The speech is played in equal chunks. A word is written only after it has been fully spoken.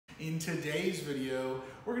In today's video,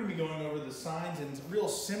 we're going to be going over the signs and real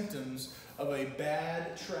symptoms of a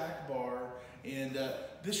bad track bar, and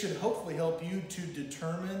this should hopefully help you to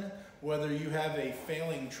determine whether you have a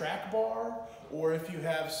failing track bar or if you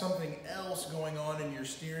have something else going on in your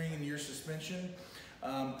steering and your suspension.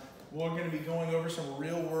 We're going to be going over some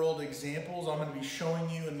real-world examples. I'm going to be showing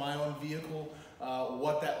you in my own vehicle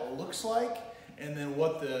what that looks like and then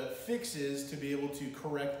what the fix is to be able to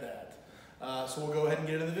correct that. So we'll go ahead and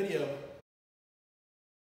get into the video.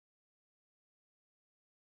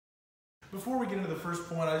 Before we get into the first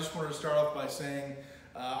point, I just wanted to start off by saying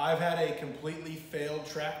I've had a completely failed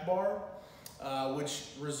track bar, which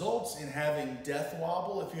results in having death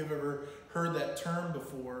wobble. If you've ever heard that term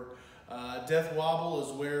before, death wobble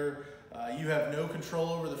is where you have no control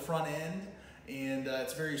over the front end, and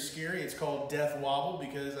it's very scary. It's called death wobble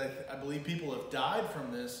because I believe people have died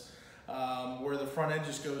from this, where the front end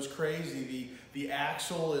just goes crazy. The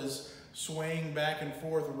axle is swaying back and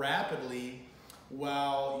forth rapidly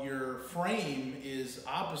while your frame is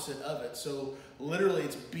opposite of it. So literally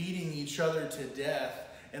it's beating each other to death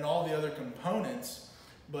and all the other components.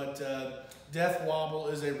 But death wobble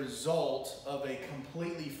is a result of a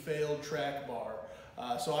completely failed track bar.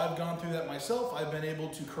 So I've gone through that myself. I've been able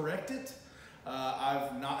to correct it.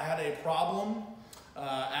 I've not had a problem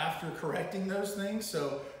after correcting those things.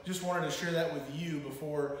 So just wanted to share that with you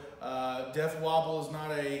before. Death wobble is not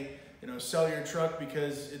a, sell your truck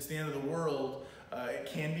because it's the end of the world. It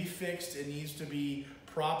can be fixed. It needs to be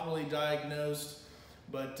properly diagnosed.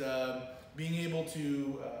 But being able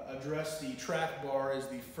to address the track bar is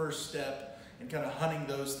the first step in kind of hunting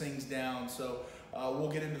those things down. So we'll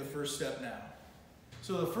get into the first step now.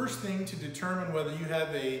 So the first thing to determine whether you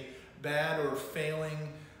have a bad or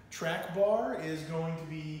failing track bar is going to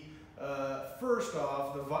be, first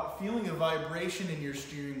off, the feeling of vibration in your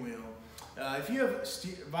steering wheel. If you have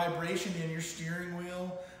vibration in your steering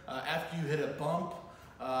wheel after you hit a bump,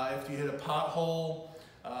 if you hit a pothole,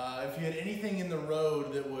 if you had anything in the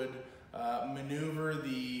road that would maneuver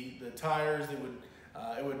the tires, it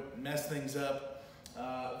would mess things up.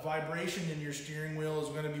 Vibration in your steering wheel is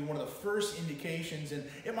going to be one of the first indications, and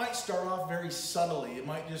it might start off very subtly. It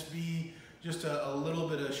might just be a little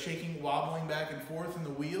bit of shaking, wobbling back and forth in the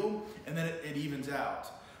wheel, and then it evens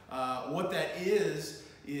out. What that is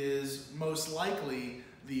most likely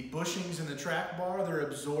the bushings in the track bar. They're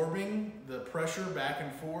absorbing the pressure back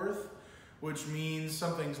and forth, which means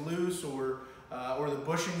something's loose or the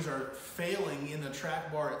bushings are failing in the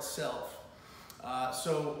track bar itself.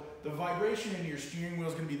 So the vibration in your steering wheel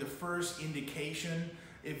is going to be the first indication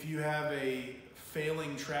if you have a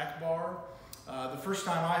failing track bar. The first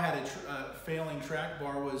time I had a failing track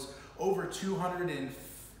bar was over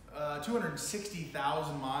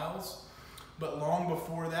 260,000 miles. But long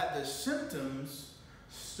before that, the symptoms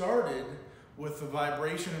started with the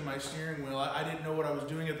vibration in my steering wheel. I didn't know what I was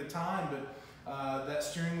doing at the time, but that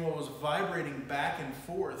steering wheel was vibrating back and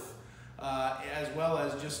forth, as well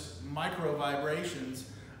as just micro vibrations.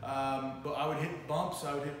 But I would hit bumps,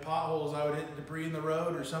 I would hit potholes, I would hit debris in the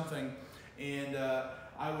road or something, and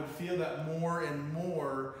I would feel that more and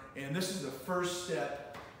more. And this is the first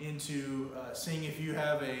step into seeing if you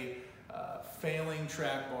have a failing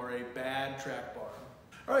track bar, a bad track bar.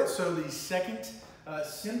 All right, so the second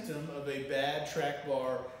symptom of a bad track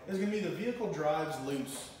bar is going to be the vehicle drives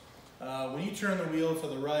loose. When you turn the wheel to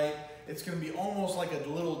the right, it's going to be almost like a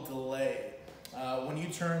little delay. When you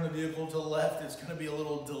turn the vehicle to the left, it's going to be a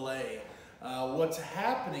little delay. What's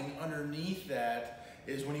happening underneath that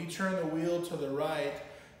is when you turn the wheel to the right,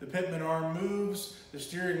 the pitman arm moves, the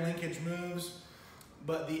steering linkage moves,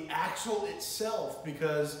 but the axle itself,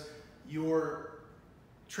 because your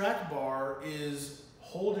track bar is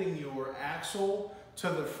holding your axle to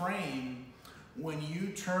the frame, when you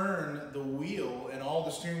turn the wheel and all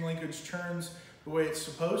the steering linkage turns the way it's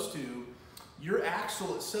supposed to, your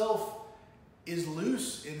axle itself is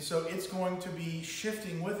loose, and so it's going to be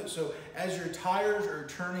shifting with it. So as your tires are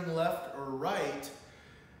turning left or right,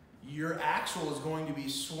 your axle is going to be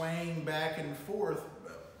swaying back and forth,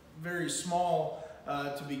 very small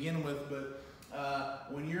to begin with, but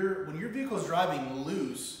when your vehicle is driving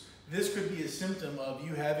loose, this could be a symptom of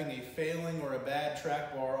you having a failing or a bad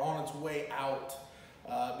track bar on its way out,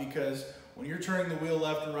 because when you're turning the wheel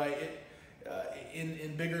left or right,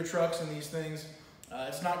 in bigger trucks and these things,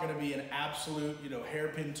 it's not going to be an absolute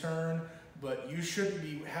hairpin turn, but you shouldn't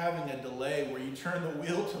be having a delay where you turn the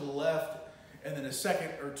wheel to the left and then a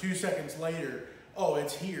second or 2 seconds later, oh,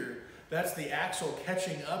 it's here. That's the axle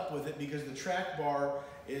catching up with it, because the track bar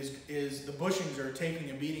is the bushings are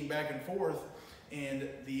taking a beating back and forth, and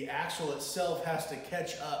the axle itself has to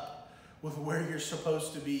catch up with where you're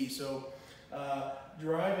supposed to be. So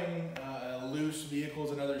driving a loose vehicle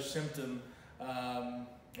is another symptom,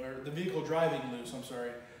 or the vehicle driving loose, I'm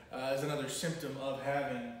sorry, is another symptom of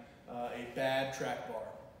having a bad track bar.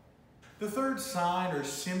 The third sign or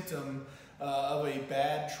symptom of a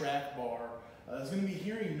bad track bar is going to be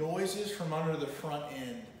hearing noises from under the front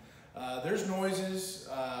end. There's noises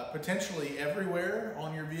potentially everywhere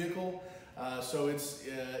on your vehicle, so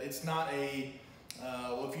it's not a,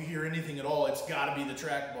 well, if you hear anything at all, it's got to be the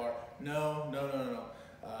track bar. No.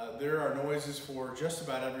 There are noises for just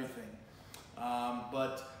about everything.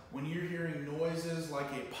 But when you're hearing noises like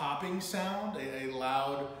a popping sound, a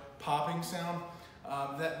loud popping sound,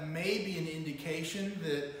 that may be an indication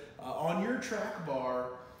that on your track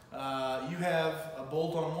bar, you have a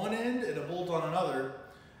bolt on one end and a bolt on another,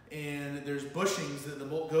 and there's bushings that the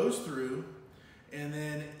bolt goes through, and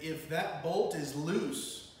then if that bolt is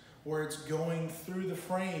loose, or it's going through the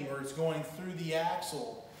frame, or it's going through the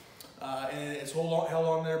axle, and it's held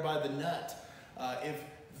on there by the nut, if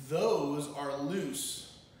those are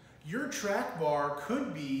loose, your track bar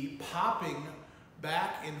could be popping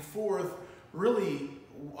back and forth, really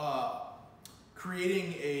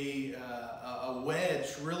creating a wedge,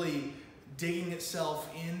 really digging itself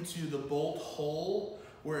into the bolt hole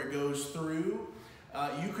where it goes through.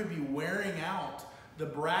 You could be wearing out the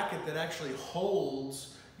bracket that actually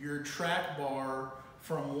holds your track bar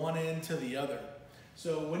from one end to the other.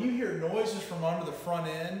 So when you hear noises from under the front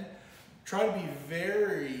end, try to be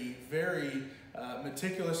very, very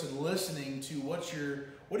meticulous in listening to what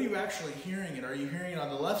are you actually hearing it? Are you hearing it on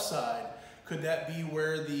the left side? Could that be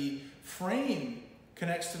where the frame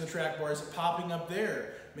connects to the track bar? Is it popping up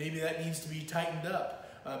there? Maybe that needs to be tightened up.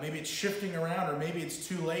 Maybe it's shifting around, or maybe it's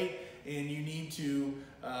too late and you need to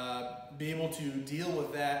be able to deal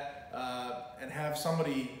with that and have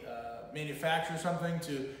somebody manufacture something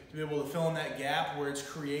to be able to fill in that gap where it's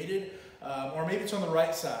created. Or maybe it's on the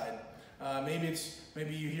right side.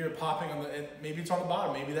 Maybe you hear it popping on maybe it's on the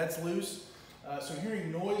bottom. Maybe that's loose. So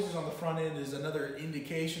hearing noises on the front end is another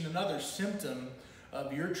indication, another symptom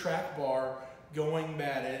of your track bar going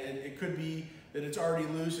bad. It could be that it's already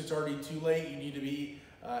loose, it's already too late. You need to be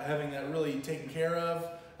having that really taken care of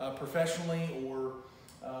professionally, or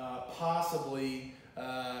possibly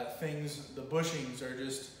the bushings are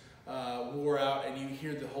just wore out and you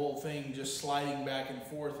hear the whole thing just sliding back and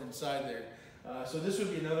forth inside there. So this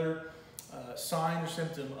would be another sign or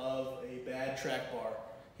symptom of a bad track bar,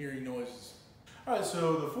 hearing noises. All right,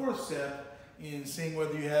 so the fourth step in seeing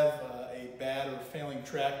whether you have a bad or failing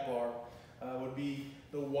track bar would be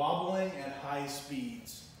the wobbling at high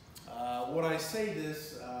speeds. When I say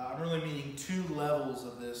this, I'm really meaning two levels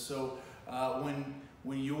of this. So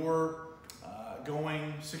when you're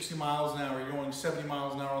going 60 miles an hour, you're going 70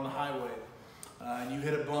 miles an hour on the highway, and you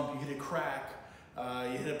hit a bump, you hit a crack,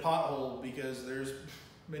 you hit a pothole, because there's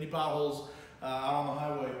many potholes out on the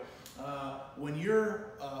highway. When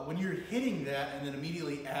you're hitting that, and then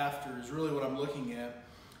immediately after is really what I'm looking at,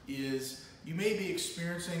 is you may be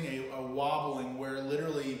experiencing a wobbling where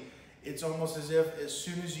literally it's almost as if as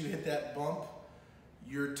soon as you hit that bump,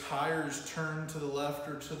 your tires turn to the left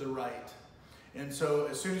or to the right. And so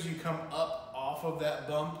as soon as you come up off of that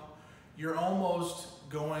bump, you're almost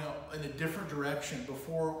going in a different direction.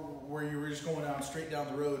 Before, where you were just going down straight down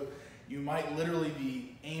the road, you might literally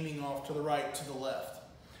be aiming off to the right, to the left.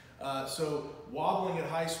 So wobbling at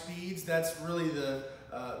high speeds, that's really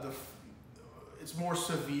it's more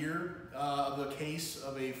severe of a case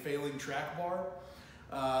of a failing track bar.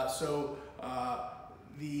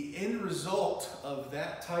 The end result of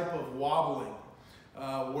that type of wobbling,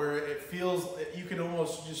 where it feels, you can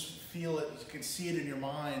almost just feel it, you can see it in your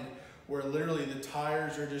mind, where literally the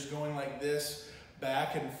tires are just going like this,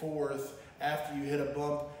 back and forth after you hit a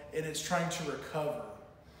bump, and it's trying to recover.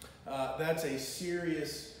 That's a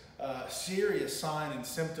serious sign and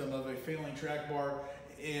symptom of a failing track bar,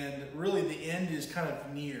 and really the end is kind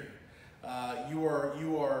of near. You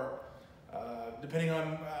are depending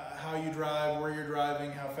on how you drive, where you're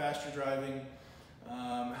driving, how fast you're driving,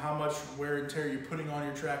 how much wear and tear you're putting on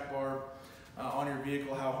your track bar, on your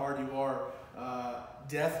vehicle, how hard you are.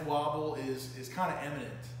 Death wobble is kind of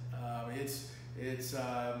imminent.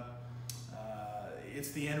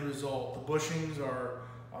 It's the end result. The bushings are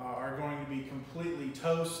going to be completely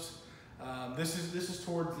toast. This is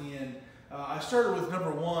towards the end. I started with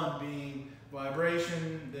number one being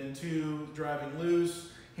vibration, then two, driving loose,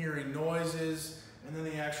 hearing noises, and then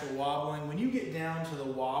the actual wobbling. When you get down to the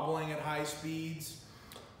wobbling at high speeds,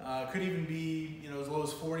 could even be as low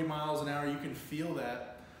as 40 miles an hour. You can feel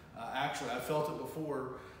that. Actually, I felt it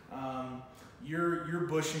before. Your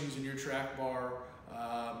bushings and your track bar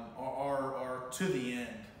are to the end.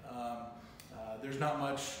 There's not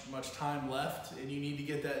much time left, and you need to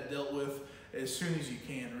get that dealt with as soon as you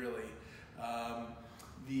can, really.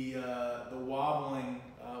 The wobbling,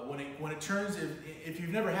 when it turns, if you've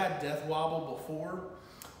never had death wobble before,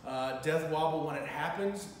 death wobble, when it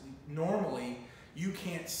happens, normally you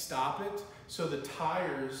can't stop it, so the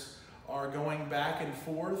tires are going back and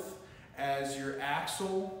forth as your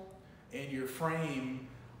axle and your frame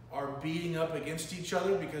are beating up against each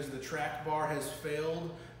other because the track bar has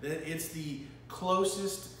failed. That it's the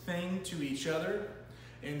closest thing to each other,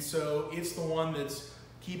 and so it's the one that's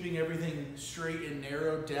keeping everything straight and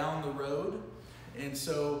narrow down the road. And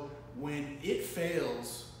so when it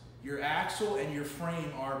fails, your axle and your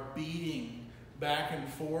frame are beating back and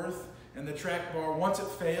forth, and the track bar, once it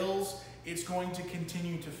fails, it's going to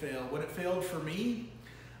continue to fail. When it failed for me,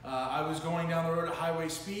 I was going down the road at highway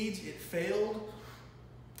speeds, it failed.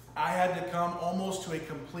 I had to come almost to a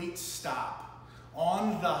complete stop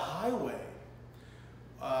on the highway.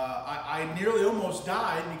 I nearly almost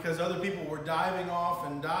died because other people were diving off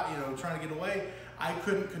and trying to get away. I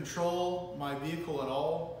couldn't control my vehicle at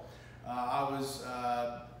all.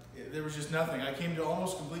 There was just nothing. I came to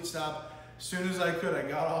almost complete stop. As soon as I could, I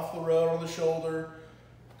got off the road on the shoulder,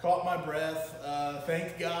 caught my breath,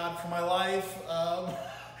 thanked God for my life.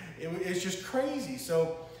 It's just crazy.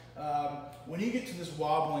 So when you get to this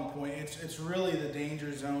wobbling point, it's really the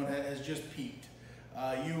danger zone has just peaked.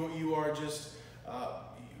 You are just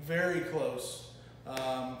very close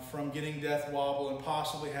from getting death wobble and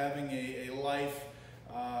possibly having a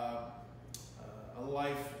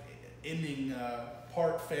life-ending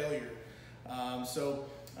part failure. So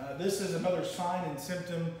this is another sign and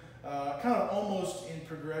symptom, kind of almost in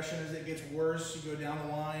progression. As it gets worse, you go down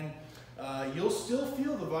the line. You'll still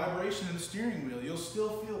feel the vibration in the steering wheel. You'll still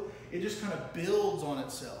feel it just kind of builds on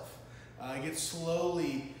itself. It gets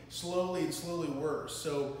slowly worse.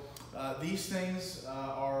 So these things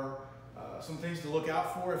are some things to look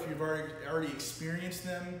out for if you've already experienced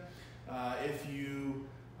them. If you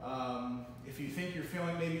think you're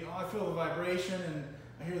feeling maybe, I feel the vibration and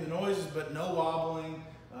I hear the noises, but no wobbling,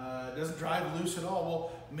 it doesn't drive loose at all.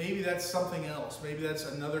 Well, maybe that's something else. Maybe that's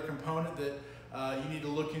another component that you need to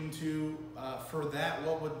look into for that.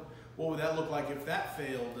 What would that look like if that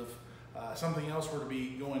failed? If something else were to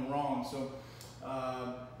be going wrong? So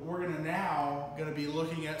we're now going to be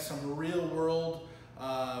looking at some real world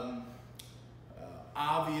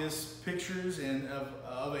obvious pictures and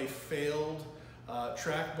of a failed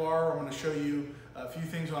track bar. I'm going to show you a few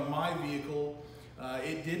things on my vehicle.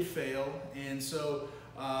 It did fail, and so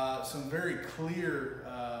some very clear,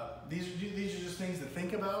 these are just things to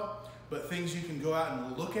think about, but things you can go out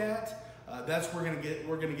and look at. That's we're going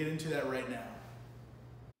to get into that right now.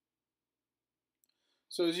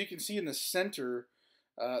 So as you can see in the center,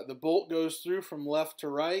 the bolt goes through from left to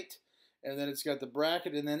right, and then it's got the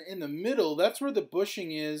bracket, and then in the middle, that's where the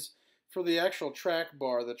bushing is for the actual track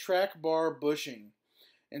bar, the track bar bushing.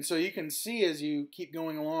 And so you can see as you keep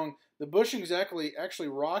going along, the bushing is actually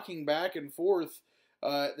rocking back and forth.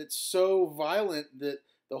 It's so violent that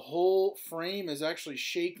the whole frame is actually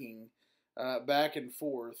shaking back and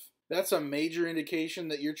forth. That's a major indication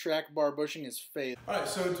that your track bar bushing has failed. All right,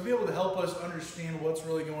 so to be able to help us understand what's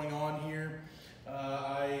really going on here,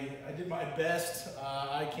 I did my best.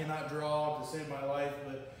 I cannot draw to save my life,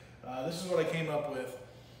 but this is what I came up with.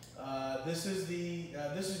 This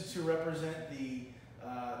is to represent the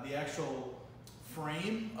actual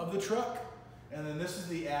frame of the truck, and then this is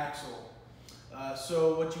the axle.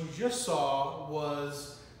 So what you just saw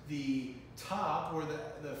was the top where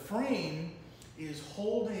the frame is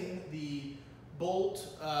holding the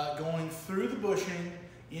bolt going through the bushing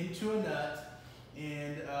into a nut,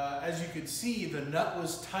 and as you could see, the nut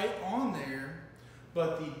was tight on there,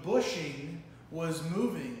 but the bushing was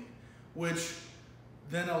moving, which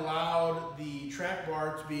then allowed the track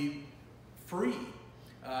bar to be free,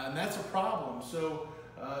 and that's a problem. So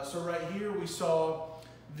right here we saw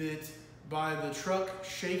that by the truck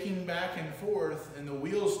shaking back and forth and the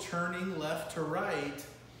wheels turning left to right,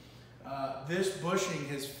 this bushing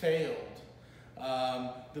has failed.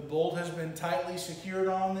 The bolt has been tightly secured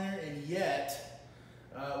on there, and yet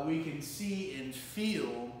we can see and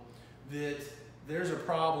feel that there's a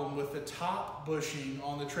problem with the top bushing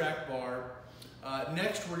on the track bar.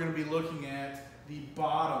 Next, we're going to be looking at the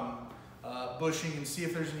bottom bushing and see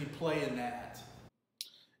if there's any play in that.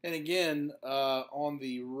 And again, on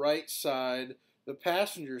the right side, the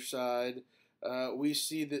passenger side, we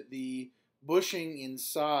see that the bushing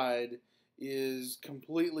inside is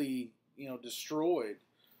completely, destroyed.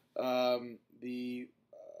 The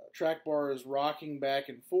track bar is rocking back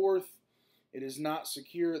and forth. it is not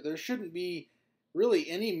secure. There shouldn't be really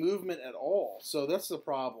any movement at all. So that's the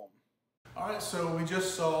problem. All right, so we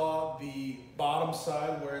just saw the bottom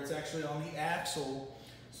side where it's actually on the axle.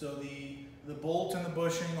 So the bolt and the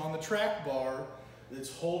bushing on the track bar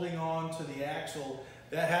that's holding on to the axle,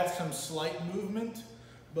 that had some slight movement,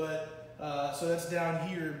 but so that's down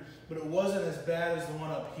here, but it wasn't as bad as the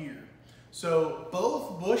one up here. So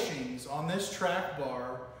both bushings on this track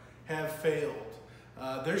bar have failed.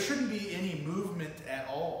 There shouldn't be any movement at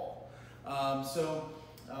all.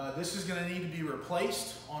 This is going to need to be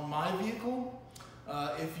replaced on my vehicle.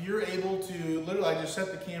 If you're able to, literally I just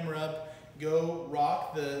set the camera up, go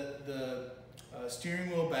rock the steering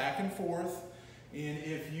wheel back and forth, and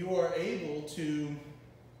if you are able to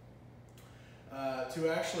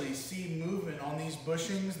actually see movement on these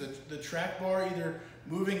bushings, the track bar either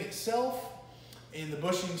moving itself and the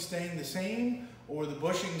bushing staying the same, or the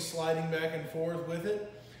bushing sliding back and forth with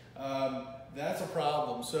it, that's a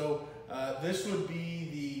problem. So this would be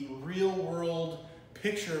the real world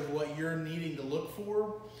picture of what you're needing to look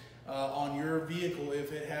for on your vehicle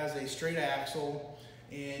if it has a straight axle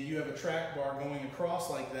and you have a track bar going across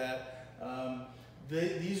like that.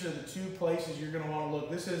 These are the two places you're going to want to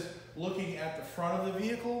look. This is looking at the front of the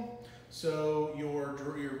vehicle. So your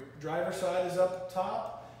driver's side is up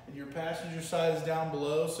top and your passenger side is down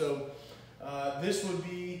below. So this would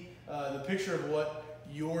be the picture of what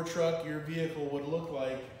your truck, your vehicle would look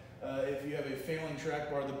like if you have a failing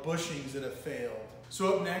track bar, the bushings that have failed.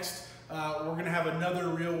 So up next, we're going to have another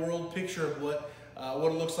real world picture of what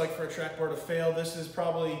it looks like for a track bar to fail. This is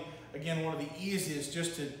probably, again, one of the easiest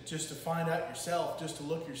just to find out yourself, just to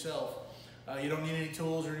look yourself. You don't need any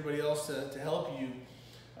tools or anybody else to help you,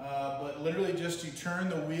 but literally just to turn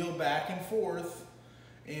the wheel back and forth,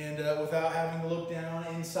 and without having to look down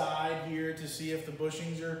inside here to see if the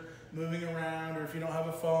bushings are moving around, or if you don't have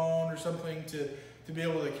a phone or something to be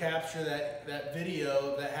able to capture that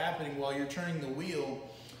video of that happening while you're turning the wheel.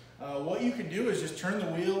 What you can do is just turn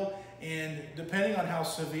the wheel, and depending on how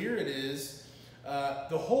severe it is,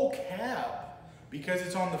 the whole cab, because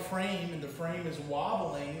it's on the frame and the frame is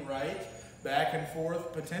wobbling, right, back and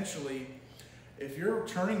forth potentially, if you're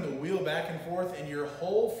turning the wheel back and forth and your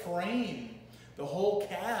whole frame, the whole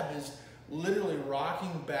cab is literally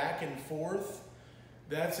rocking back and forth,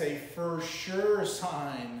 that's a for sure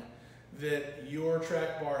sign that your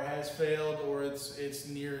track bar has failed or it's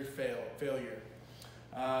near failure.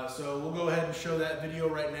 So we'll go ahead and show that video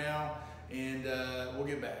right now, and we'll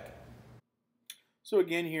get back. So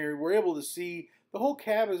again here, we're able to see the whole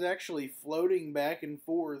cab is actually floating back and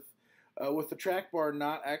forth with the track bar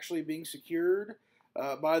not actually being secured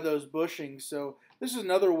by those bushings. So this is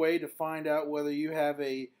another way to find out whether you have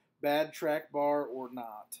a bad track bar or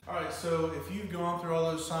not. All right, so if you've gone through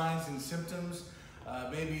all those signs and symptoms,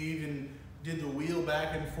 maybe you even did the wheel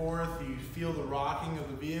back and forth, you feel the rocking of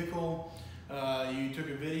the vehicle, you took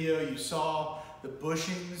a video, you saw the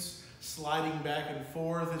bushings sliding back and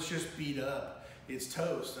forth, it's just beat up, it's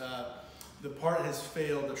toast. The part has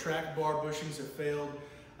failed, the track bar bushings have failed.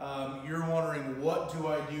 You're wondering, what do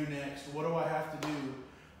I do next? What do I have to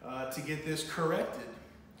do to get this corrected?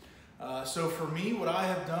 So for me, what I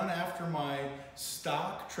have done after my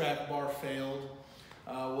stock track bar failed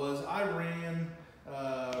was I ran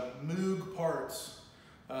Moog parts.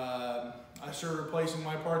 I started replacing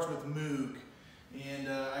my parts with Moog, and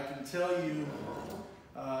I can tell you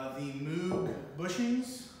the Moog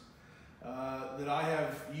bushings that I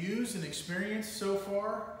have used and experienced so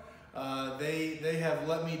far, they have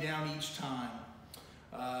let me down each time.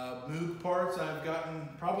 Moog parts I've gotten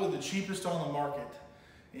probably the cheapest on the market.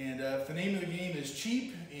 And if the name of the game is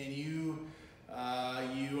cheap and you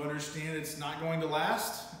understand it's not going to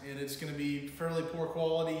last and it's going to be fairly poor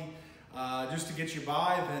quality just to get you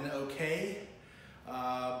by, then okay.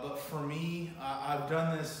 But for me, I've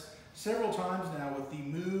done this several times now with the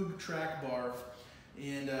Moog track bar,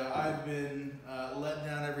 and I've been let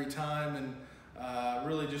down every time, and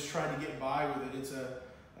really just tried to get by with it. It's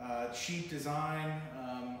a cheap design.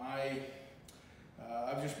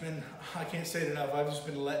 I've just been, I can't say it enough, I've just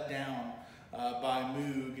been let down by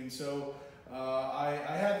Moog. And so I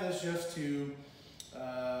have this just to,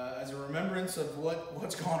 as a remembrance of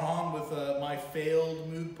what's gone on with my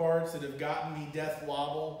failed Moog parts that have gotten me death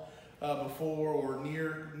wobble before, or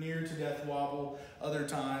near to death wobble other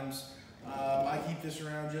times. I keep this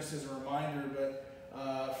around just as a reminder,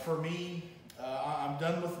 but for me, I'm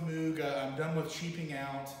done with Moog. I'm done with cheaping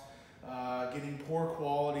out, getting poor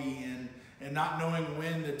quality, and not knowing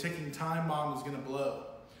when the ticking time bomb is going to blow.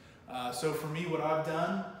 So for me, what I've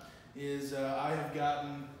done is I have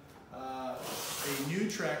gotten a new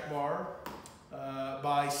track bar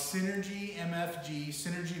by Synergy MFG,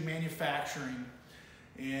 Synergy Manufacturing.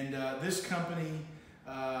 And this company,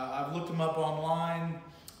 I've looked them up online.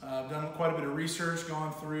 I've done quite a bit of research,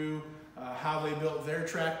 gone through how they built their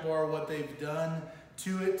track bar, what they've done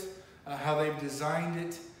to it, how they've designed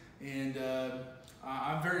it. And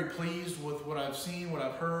I'm very pleased with what I've seen, what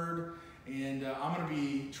I've heard. And I'm going to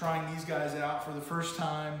be trying these guys out for the first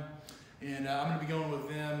time. And I'm going to be going with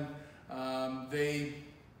them.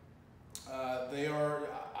 They are,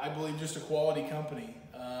 I believe, just a quality company.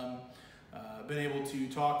 Been able to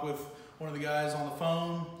talk with one of the guys on the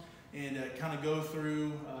phone and kind of go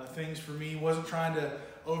through things for me. Wasn't trying to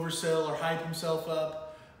oversell or hype himself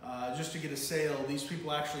up just to get a sale. These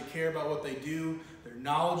people actually care about what they do. They're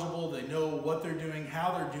knowledgeable. They know what they're doing,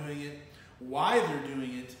 how they're doing it, why they're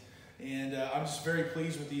doing it. And I'm just very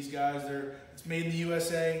pleased with these guys. It's made in the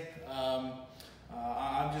USA.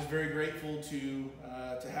 I'm just very grateful to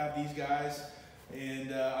have these guys,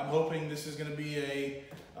 and I'm hoping this is going to be a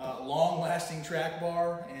long-lasting track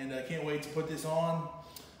bar, and I can't wait to put this on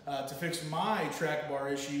to fix my track bar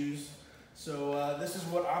issues. So this is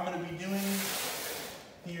what I'm going to be doing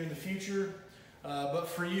here in the future. But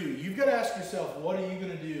for you, you've got to ask yourself, what are you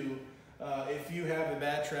going to do if you have a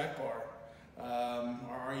bad track bar?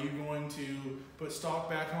 Are you going to put stock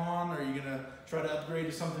back on? Are you going to try to upgrade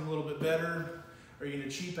to something a little bit better? Are you going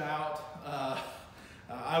to cheap out?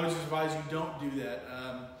 I would just advise you don't do that.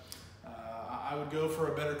 I would go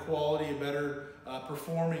for a better quality, a better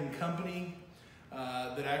performing company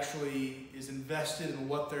that actually is invested in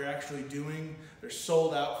what they're actually doing. They're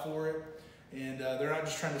sold out for it, and they're not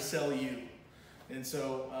just trying to sell you. And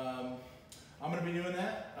so I'm going to be doing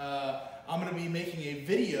that. I'm going to be making a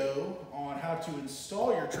video on how to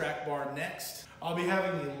install your track bar next. I'll be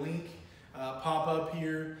having a link pop up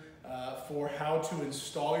here for how to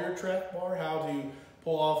install your track bar, how to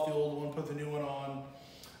pull off the old one, put the new one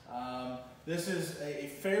on. This is a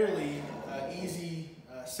fairly easy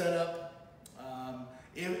setup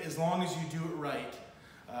as long as you do it right.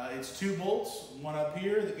 It's 2 bolts, one up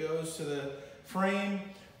here that goes to the frame,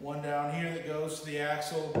 one down here that goes to the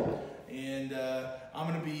axle, and I'm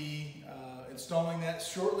going to be installing that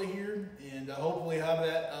shortly here, and hopefully have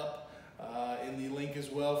that up in the link as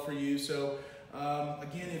well for you. So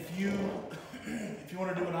again, if you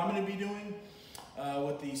want to do what I'm going to be doing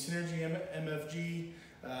with the Synergy MFG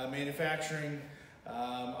manufacturing,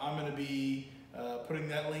 I'm going to be putting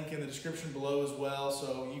that link in the description below as well,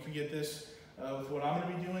 so you can get this with what I'm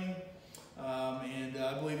going to be doing. And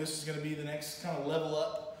I believe this is going to be the next kind of level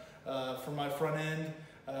up for my front end,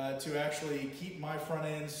 to actually keep my front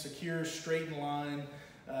end secure, straight in line,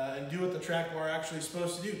 and do what the track bar actually is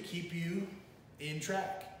supposed to do, keep you in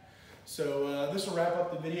track. So this will wrap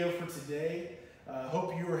up the video for today.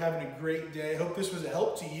 Hope you are having a great day. Hope this was a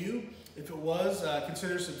help to you. If it was,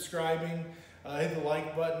 consider subscribing, hit the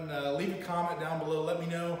like button, leave a comment down below. Let me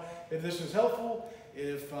know if this was helpful.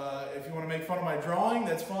 If you want to make fun of my drawing,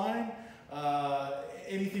 that's fine.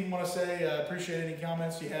 Anything you want to say, appreciate any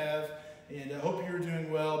comments you have. And I hope you're doing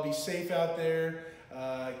well. Be safe out there.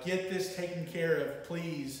 Get this taken care of,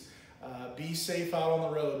 please. Be safe out on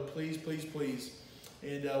the road, please, please, please.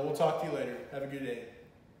 And we'll talk to you later. Have a good day.